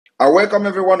I welcome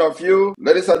every one of you,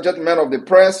 ladies and gentlemen of the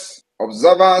press,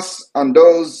 observers, and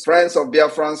those friends of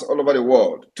Biafrans all over the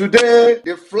world. Today,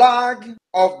 the flag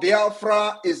of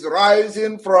Biafra is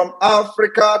rising from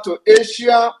Africa to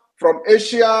Asia, from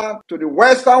Asia to the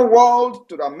Western world,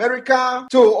 to America,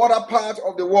 to other parts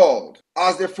of the world.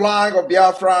 As the flag of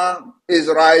Biafra is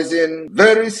rising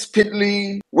very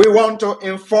speedily, we want to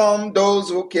inform those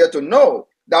who care to know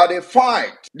that the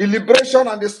fight, the liberation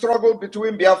and the struggle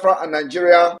between Biafra and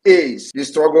Nigeria is the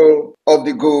struggle of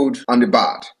the good and the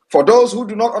bad. For those who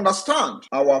do not understand,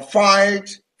 our fight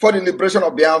for the liberation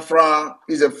of Biafra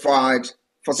is a fight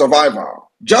for survival,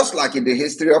 just like in the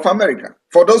history of America.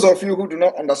 For those of you who do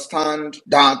not understand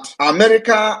that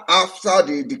America, after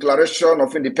the Declaration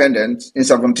of Independence in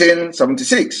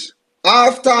 1776,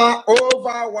 after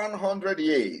over 100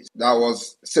 years, there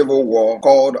was a civil war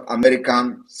called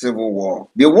American Civil War.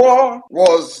 The war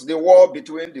was the war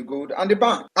between the good and the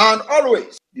bad. And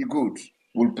always the good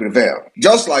will prevail.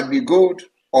 Just like the good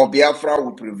of Biafra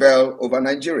will prevail over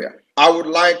Nigeria. I would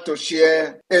like to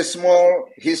share a small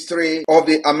history of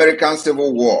the American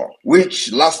Civil War,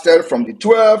 which lasted from the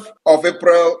 12th of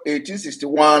April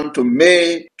 1861 to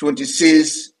May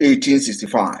 26,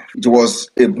 1865. It was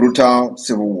a brutal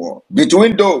civil war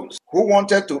between those who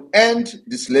wanted to end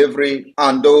the slavery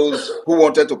and those who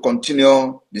wanted to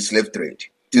continue the slave trade.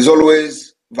 It is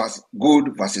always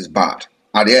good versus bad.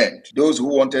 At the end, those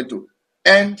who wanted to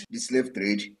end the slave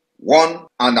trade won,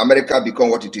 and America became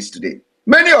what it is today.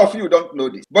 Many of you don't know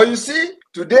this, but you see,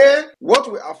 today what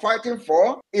we are fighting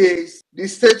for is the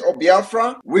state of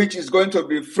Biafra, which is going to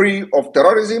be free of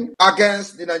terrorism,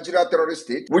 against the Nigeria terrorist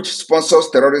state, which sponsors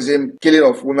terrorism, killing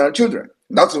of women and children.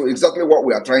 That's exactly what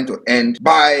we are trying to end.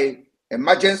 By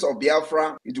emergence of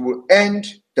Biafra, it will end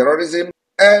terrorism,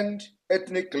 end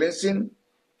ethnic cleansing,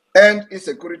 end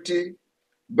insecurity,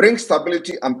 bring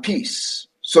stability and peace.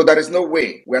 So there is no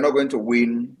way we are not going to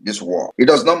win this war. It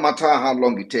does not matter how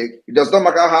long it takes. It does not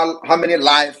matter how many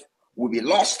lives will be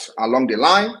lost along the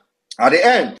line. At the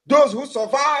end, those who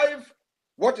survive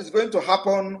what is going to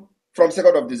happen from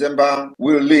 2nd of December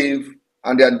will live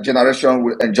and their generation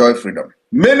will enjoy freedom.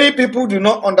 Many people do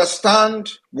not understand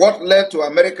what led to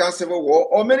American Civil War,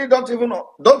 or many don't even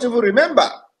remember.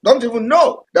 Don't even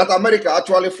know that America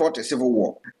actually fought a civil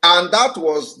war. And that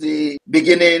was the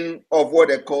beginning of what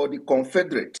they call the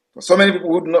Confederate. For so many people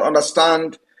who do not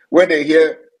understand, when they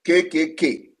hear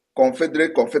KKK,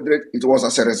 Confederate, it was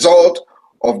as a result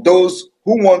of those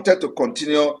who wanted to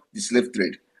continue the slave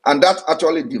trade. And that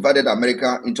actually divided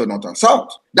America into North and South.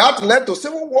 That led to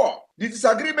civil war. The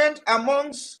disagreement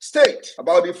amongst states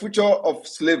about the future of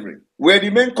slavery were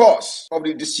the main cause of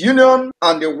the disunion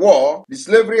and the war. The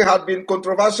slavery had been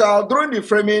controversial during the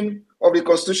framing of the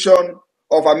Constitution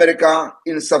of America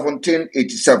in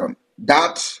 1787.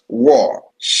 That war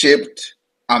shaped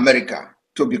America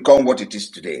to become what it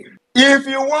is today. If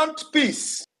you want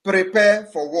peace, prepare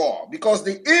for war, because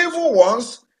the evil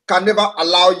ones can never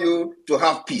allow you to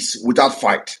have peace without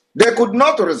fight. They could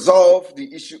not resolve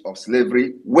the issue of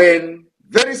slavery when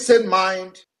very sane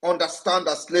mind understand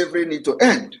that slavery need to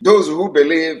end. Those who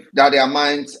believe that their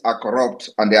minds are corrupt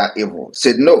and they are evil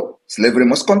said no, slavery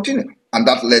must continue. And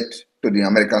that led to the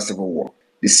American Civil War.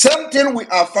 The same thing we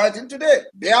are fighting today.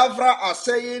 Biafra are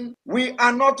saying we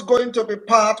are not going to be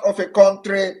part of a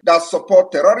country that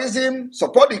support terrorism,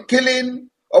 support the killing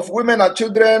of women and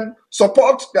children,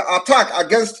 support the attack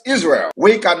against Israel.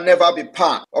 We can never be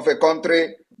part of a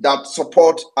country that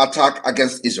support attack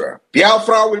against Israel.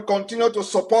 Biafra will continue to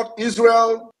support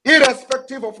Israel,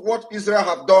 irrespective of what Israel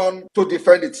have done to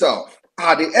defend itself.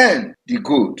 At the end, the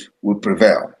good will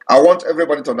prevail. I want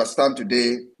everybody to understand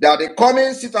today that the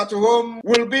coming sit at home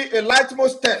will be a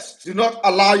litmus test. Do not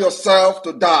allow yourself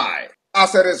to die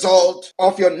as a result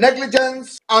of your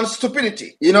negligence and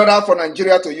stupidity. In order for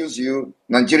Nigeria to use you,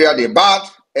 Nigeria, the bad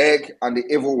egg and the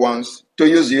evil ones, to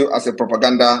use you as a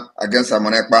propaganda against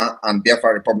Ekpa and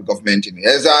Biafra Republic government in the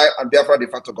exile and Biafra de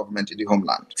facto government in the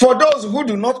homeland. For those who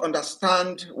do not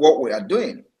understand what we are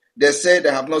doing, they say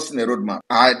they have not seen a roadmap.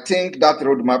 I think that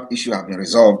roadmap issue has been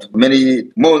resolved many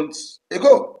months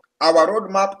ago. Our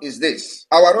roadmap is this.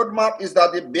 Our roadmap is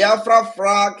that the Biafra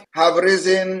flag have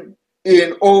risen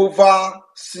in over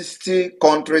 60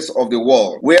 countries of the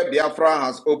world, where Biafra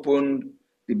has opened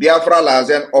the Biafra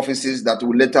liaison offices that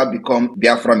will later become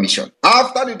Biafra Mission.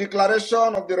 After the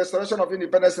declaration of the restoration of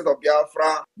independence of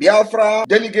Biafra, Biafra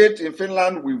delegate in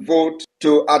Finland will vote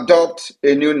to adopt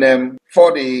a new name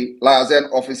for the liaison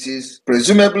offices.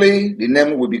 Presumably, the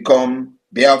name will become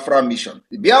Biafra Mission.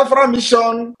 The Biafra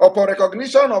Mission, upon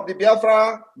recognition of the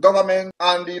Biafra government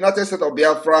and the United States of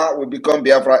Biafra, will become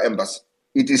Biafra Embassy.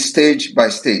 it is stage by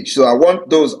stage. So I want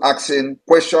those asking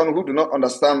questions who do not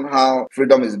understand how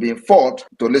freedom is being fought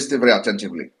to listen very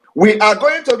attentively. We are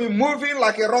going to be moving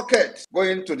like a rocket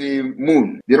going to the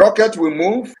moon. The rocket will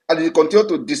move and it will continue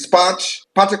to dispatch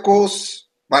particles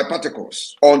by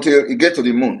particles until it gets to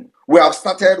the moon. We have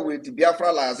started with the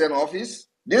Biafra Liaison Office.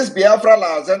 This Biafra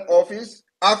Liaison Office,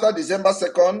 after December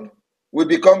 2nd, will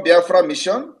become Biafra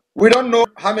Mission. We don't know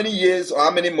how many years or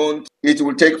how many months it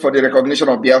will take for the recognition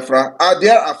of Biafra, and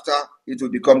thereafter it will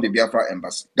become the Biafra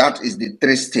Embassy. That is the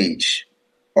 3 stage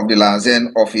of the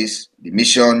Liaison Office, the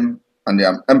mission, and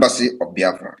the Embassy of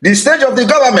Biafra. The stage of the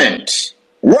government.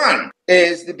 1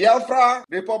 is the Biafra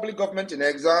Republic Government in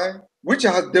Exile, which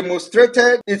has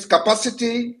demonstrated its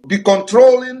capacity to be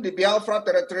controlling the Biafra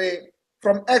territory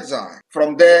from exile.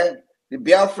 From there, the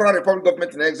Biafra Republic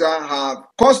Government in Exile have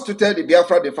constituted the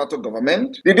Biafra de facto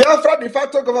government. The Biafra de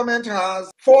facto government has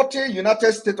 40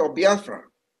 United States of Biafra.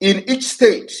 In each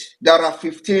state, there are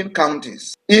 15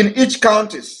 counties. In each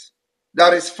counties,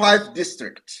 there is 5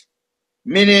 districts,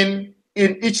 meaning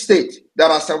in each state, there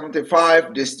are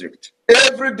 75 districts.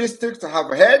 Every district have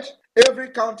a head. Every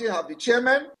county have the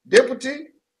chairman, deputy,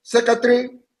 secretary,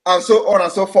 and so on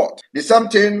and so forth. The same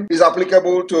thing is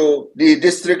applicable to the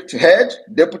district head,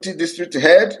 deputy district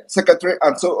head, secretary,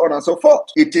 and so on and so forth.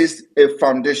 It is a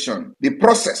foundation. The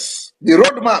process, the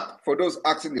roadmap for those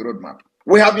asking the roadmap.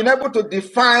 We have been able to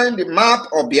define the map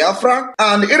of Biafra,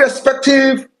 and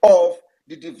irrespective of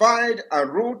the divide and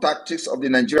rule tactics of the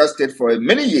Nigeria state for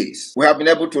many years, we have been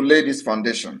able to lay this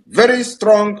foundation. Very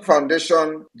strong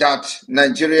foundation that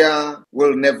Nigeria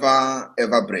will never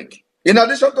ever break. In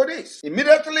addition to this,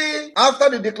 immediately after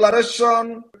the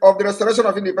declaration of the restoration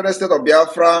of independent state of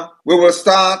Biafra, we will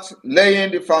start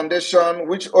laying the foundation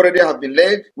which already have been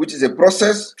laid, which is a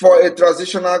process for a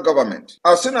transitional government.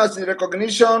 As soon as the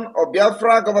recognition of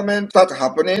Biafra government start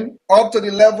happening up to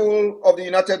the level of the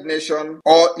United Nations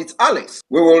or its allies,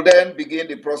 we will then begin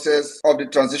the process of the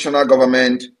transitional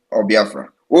government of Biafra.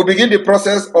 We'll begin the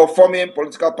process of forming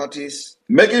political parties,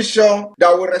 making sure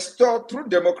that we restore true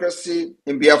democracy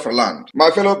in Biafra land.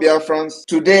 My fellow Biafrans,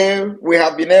 today we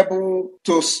have been able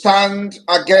to stand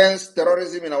against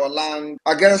terrorism in our land,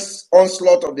 against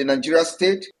onslaught of the Nigeria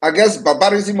state, against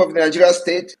barbarism of the Nigeria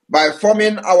state by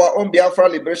forming our own Biafra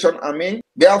Liberation Army,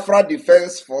 Biafra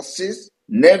Defense Forces,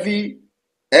 Navy,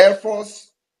 Air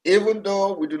Force. Even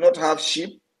though we do not have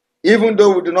ship, even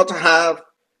though we do not have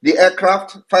the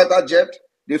aircraft, fighter jet,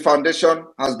 the foundation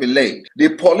has been laid.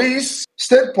 The police,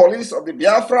 state police of the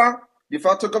Biafra de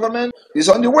facto government is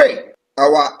on the way.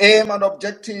 Our aim and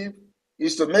objective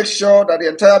is to make sure that the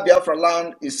entire Biafra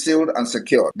land is sealed and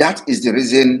secure. That is the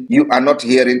reason you are not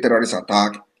hearing terrorist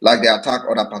attack like they attack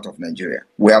other parts of Nigeria.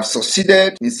 We have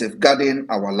succeeded in safeguarding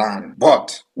our land.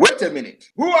 But wait a minute.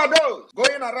 Who are those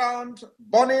going around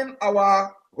burning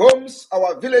our homes,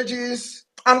 our villages,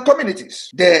 and communities?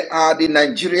 They are the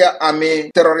Nigeria Army,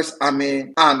 Terrorist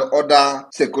Army, and other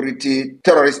security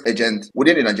terrorist agents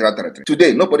within the Nigeria territory.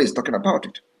 Today, nobody is talking about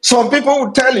it. Some people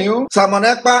will tell you Simon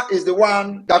Ekpa is the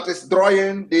one that is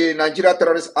drawing the Nigeria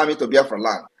Terrorist Army to Biafra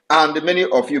land. And many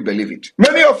of you believe it.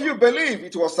 Many of you believe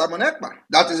it was Simon Ekpa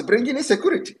that is bringing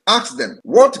insecurity. Ask them,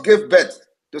 what gave birth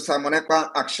to Simon Ekpa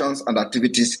actions and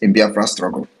activities in Biafra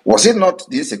struggle? Was it not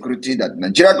the insecurity that the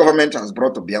Nigeria government has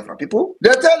brought to Biafra people?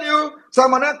 They tell you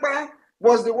Simon Ekpa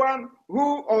was the one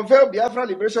who unveiled Biafra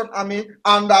Liberation Army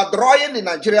and are drawing the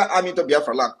Nigeria Army to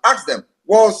Biafra land. Ask them,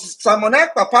 was Simon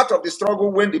Ekpa part of the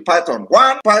struggle when the Python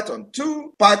 1, Python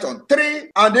 2, Python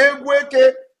 3, and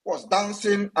Egweke was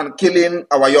dancing and killing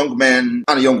our young men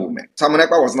and young women? Simon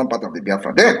Ekpa was not part of the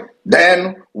Biafra then.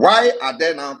 Then why are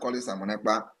they now calling Simon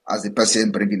Ekpa as the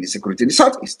person bringing the security in the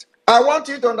southeast? I want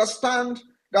you to understand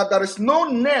that there is no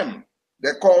name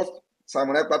they call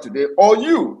Simon Ekpa today, or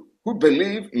you who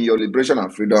believe in your liberation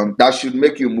and freedom, that should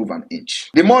make you move an inch.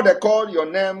 The more they call your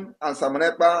name and Simon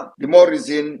Ekpa, the more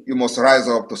reason you must rise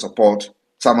up to support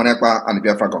Simon Ekpa and the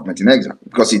Biafra government in exile,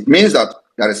 because it means that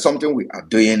there is something we are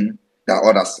doing that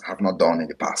others have not done in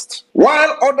the past.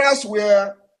 While others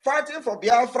were fighting for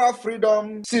Biafra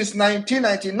freedom since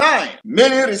 1999.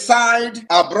 Many reside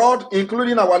abroad,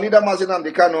 including our leader Mazi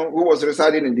Nnamdi Kanu, who was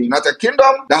residing in the United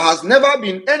Kingdom. There has never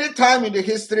been any time in the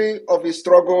history of the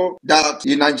struggle that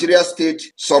the Nigeria state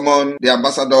summoned the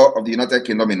ambassador of the United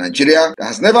Kingdom in Nigeria. There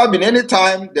has never been any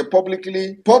time they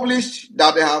publicly published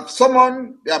that they have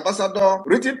summoned the ambassador,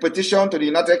 written petition to the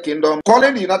United Kingdom,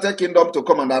 calling the United Kingdom to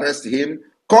come and arrest him,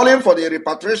 calling for the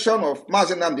repatriation of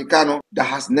Mazi Nnamdi Kanu. That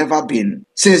has never been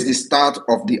since the start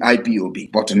of the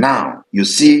IPOB. But now, you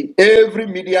see, every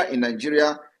media in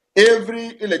Nigeria every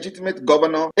illegitimate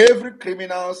governor, every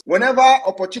criminals, whenever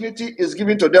opportunity is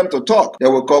given to them to talk, they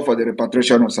will call for the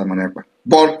repatriation of Simon Ekpa.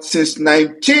 But since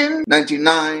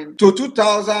 1999 to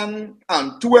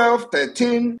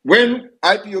 2012-13, when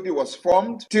IPOB was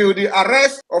formed, till the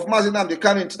arrest of Mazi Nnamdi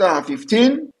Kanu in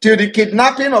 2015, till the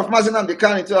kidnapping of Mazi Nnamdi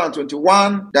Kanu in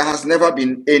 2021, there has never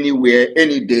been anywhere,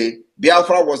 any day,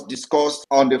 Biafra was discussed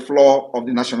on the floor of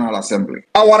the National Assembly.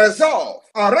 Our resolve,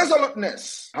 our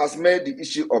resoluteness has made the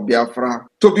issue of Biafra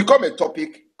to become a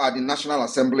topic at the National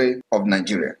Assembly of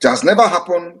Nigeria. It has never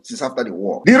happened since after the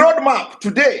war. The roadmap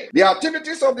today, the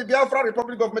activities of the Biafra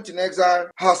Republic government in exile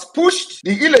has pushed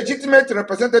the illegitimate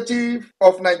representative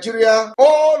of Nigeria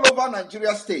all over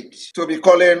Nigeria state to be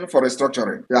calling for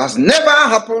restructuring. It has never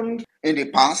happened in the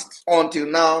past until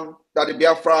now that the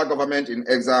Biafra government in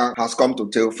exile has come to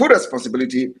take full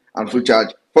responsibility and full charge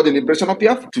for the liberation of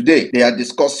Biafra. Today, they are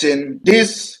discussing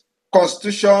this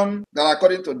constitution that,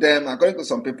 according to them, according to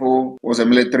some people, was a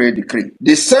military decree.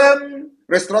 The same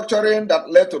restructuring that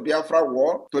led to Biafra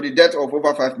war, to the death of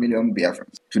over 5 million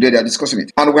Biafrans. Today they are discussing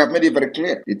it. And we have made it very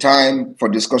clear. The time for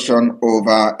discussion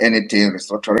over anything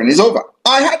restructuring is over.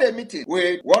 I had a meeting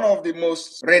with one of the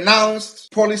most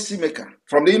renounced policymakers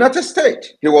from the United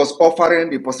States. He was offering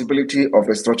the possibility of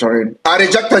restructuring. I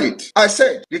rejected it. I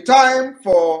said, the time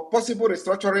for possible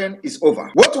restructuring is over.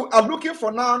 What we are looking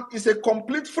for now is a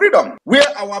complete freedom where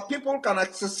our people can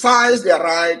exercise their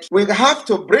right. We have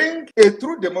to bring a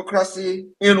true democracy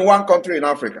in one country in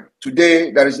Africa. Today,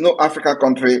 there is no African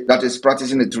country that is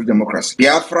practicing a true democracy.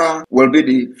 Biafra will be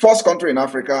the first country in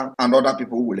Africa, and other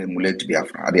people will emulate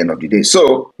Biafra at the end of the day.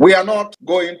 So we are not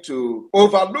going to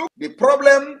overlook the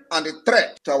problem and the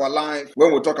threat to our life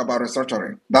when we talk about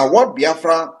restructuring. But what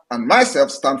Biafra and myself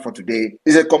stand for today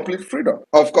is a complete freedom.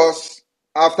 Of course,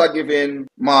 after giving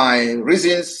my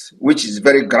reasons, which is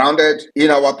very grounded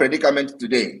in our predicament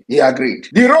today, he agreed.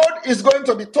 The road is going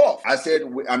to be tough. I said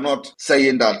we are not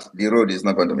saying that the road is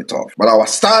not going to be tough, but our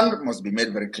stand must be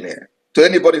made very clear to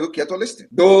anybody who care to listen.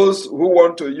 Those who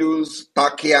want to use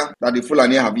Takia that the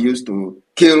Fulani have used to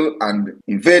kill and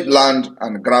invade land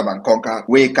and grab and conquer,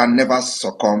 we can never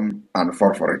succumb and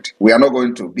fall for it. We are not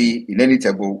going to be in any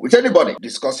table with anybody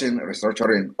discussing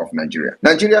restructuring of Nigeria.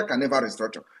 Nigeria can never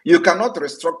restructure. You cannot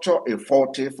restructure a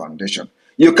faulty foundation.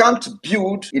 You can't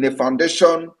build in a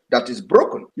foundation that is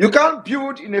broken. You can't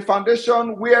build in a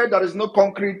foundation where there is no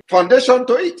concrete foundation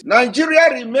to it. Nigeria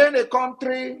remains a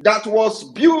country that was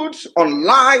built on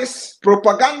lies,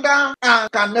 propaganda, and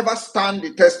can never stand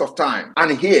the test of time.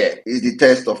 And here is the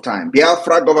test of time.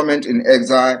 Biafra government in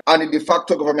exile and the de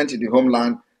facto government in the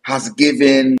homeland has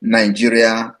given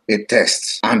Nigeria a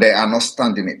test, and they are not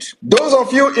standing it. Those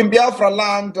of you in Biafra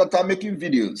land that are making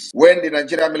videos, when the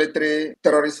Nigerian military,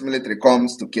 terrorist military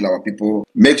comes to kill our people,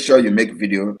 make sure you make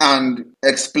video and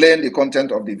explain the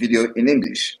content of the video in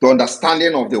English, to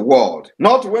understanding of the world.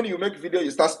 Not when you make video, you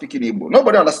start speaking Igbo.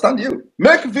 Nobody understands you.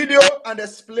 Make video and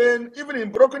explain, even in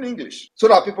broken English, so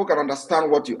that people can understand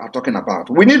what you are talking about.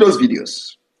 We need those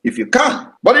videos. If you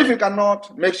can. But if you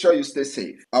cannot, make sure you stay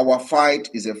safe. Our fight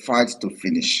is a fight to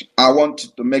finish. I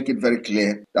want to make it very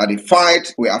clear that the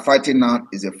fight we are fighting now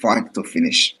is a fight to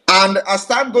finish. And as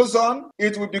time goes on,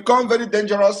 it will become very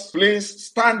dangerous. Please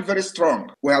stand very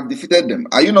strong. We have defeated them.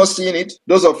 Are you not seeing it?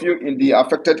 Those of you in the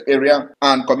affected area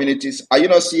and communities, are you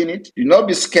not seeing it? Do not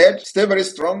be scared. Stay very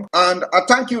strong. And I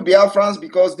thank you, Biafrans,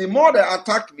 because the more they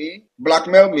attack me,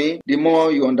 blackmail me, the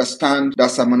more you understand that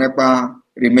Simon Ekpa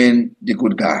remain the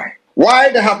good guy.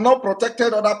 Why they have not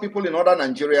protected other people in other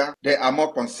Nigeria, they are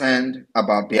more concerned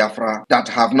about Biafra that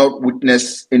have not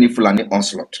witnessed any Fulani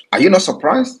onslaught. Are you not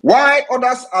surprised? Why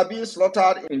others are being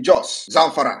slaughtered in Jos,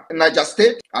 Zamfara, in Niger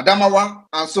State, Adamawa,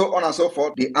 and so on and so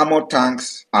forth? The armored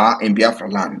tanks are in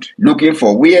Biafra land, looking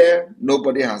for where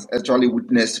nobody has actually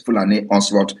witnessed Fulani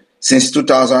onslaught since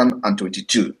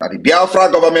 2022, that the Biafra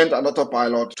government and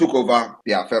autopilot took over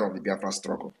the affair of the Biafra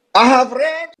struggle. I have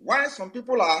read why some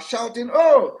people are shouting,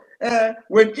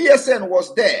 when ESN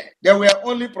was there, they were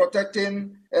only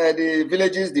protecting the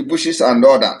villages, the bushes, and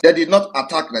all that. They did not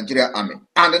attack Nigeria army.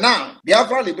 And now,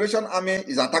 Biafra Liberation Army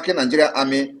is attacking Nigeria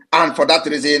army, and for that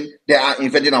reason, they are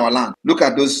invading our land. Look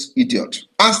at those idiots.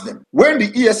 Ask them, when the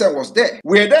ESN was there,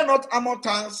 were there not armored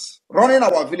tanks running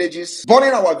our villages,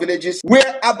 burning our villages,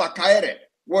 where Abba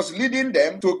was leading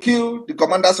them to kill the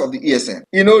commanders of the ESN?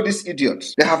 You know, these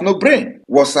idiots, they have no brain.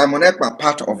 Was Simon Ekpa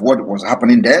part of what was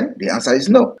happening then? The answer is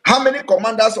no. How many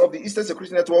commanders of the Eastern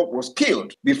Security Network was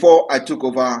killed before I took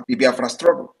over the Biafra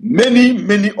struggle?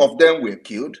 Many of them were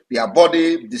killed. Their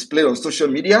body displayed on social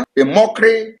media, a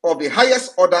mockery of the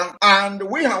highest order, and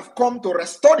we have come to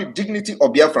restore the dignity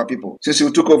of Biafra people. Since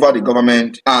you took over the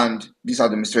government and this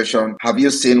administration, have you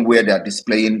seen where they are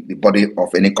displaying the body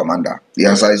of any commander? The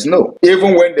answer is no.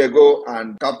 Even when they go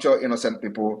and capture innocent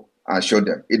people and show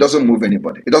them, it doesn't move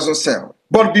anybody. It doesn't sell.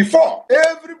 But before,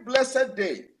 every blessed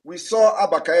day, we saw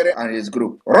Abakaire and his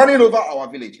group running over our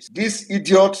villages. These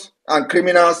idiots and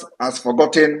criminals has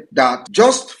forgotten that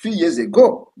just a few years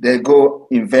ago, they go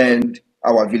invent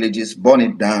our villages, burn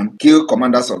it down, kill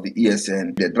commanders of the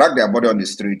ESN. They drag their body on the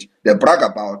street. They brag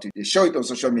about it. They show it on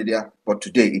social media. But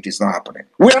today, it is not happening.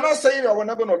 We are not saying that we're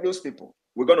not going to lose people.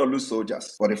 We're going to lose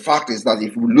soldiers. But the fact is that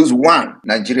if we lose one,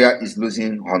 Nigeria is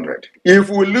losing 100. If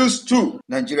we lose two,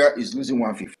 Nigeria is losing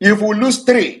 150. If we lose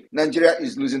three, Nigeria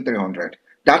is losing 300.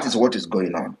 That is what is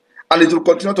going on. And it will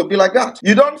continue to be like that.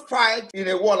 You don't fight in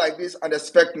a war like this and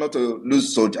expect not to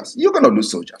lose soldiers. You're going to lose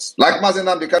soldiers. Like Mazen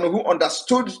Nnamdi Kanu, who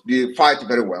understood the fight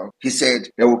very well, he said,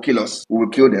 they will kill us, we will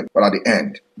kill them, but at the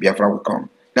end, Biafra will come.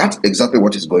 That's exactly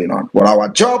what is going on. But our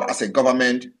job as a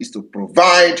government is to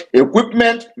provide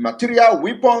equipment, material,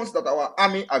 weapons that our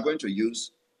army are going to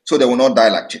use so they will not die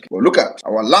like chicken. But look at,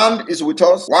 our land is with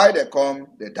us. Why they come,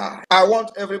 they die. I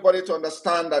want everybody to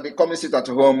understand that the coming sit at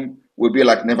home will be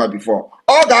like never before.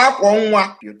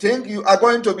 You think you are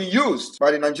going to be used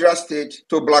by the Nigeria state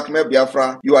to blackmail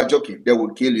Biafra? You are joking. They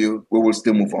will kill you. We will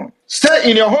still move on. Stay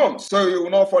in your homes so you will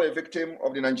not fall a victim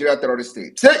of the Nigeria terrorist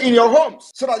state. Stay in your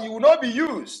homes so that you will not be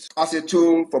used as a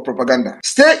tool for propaganda.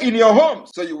 Stay in your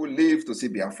homes so you will live to see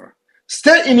Biafra.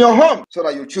 Stay in your home so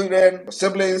that your children, your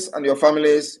siblings, and your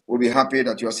families will be happy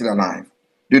that you are still alive.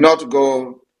 Do not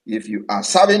go, if you are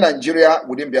serving Nigeria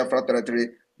within Biafra territory,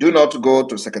 do not go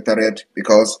to Secretariat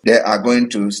because they are going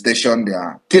to station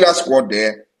their killer squad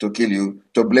there to kill you,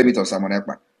 to blame it on Simon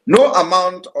Ekpa. No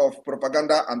amount of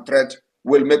propaganda and threat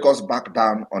will make us back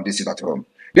down on this sit at home.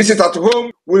 This sit at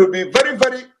home will be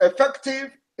very effective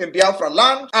in Biafra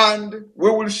land, and we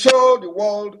will show the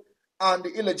world and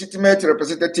the illegitimate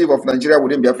representative of Nigeria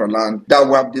within Biafra land that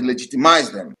we have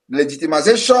delegitimized them.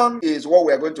 Legitimization is what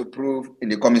we are going to prove in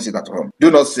the coming sit at home.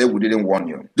 Do not say we didn't warn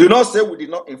you. Do not say we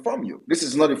did not inform you. This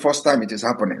is not the first time it is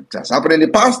happening. It has happened in the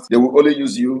past. They will only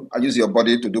use you and use your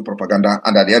body to do propaganda,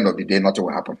 and at the end of the day, nothing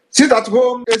will happen. Sit at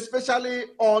home, especially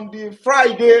on the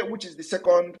Friday, which is the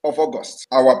 2nd of August.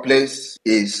 Our place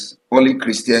is only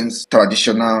Christians,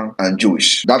 traditional, and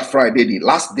Jewish. That Friday, the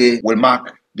last day, will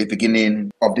mark the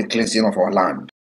beginning of the cleansing of our land.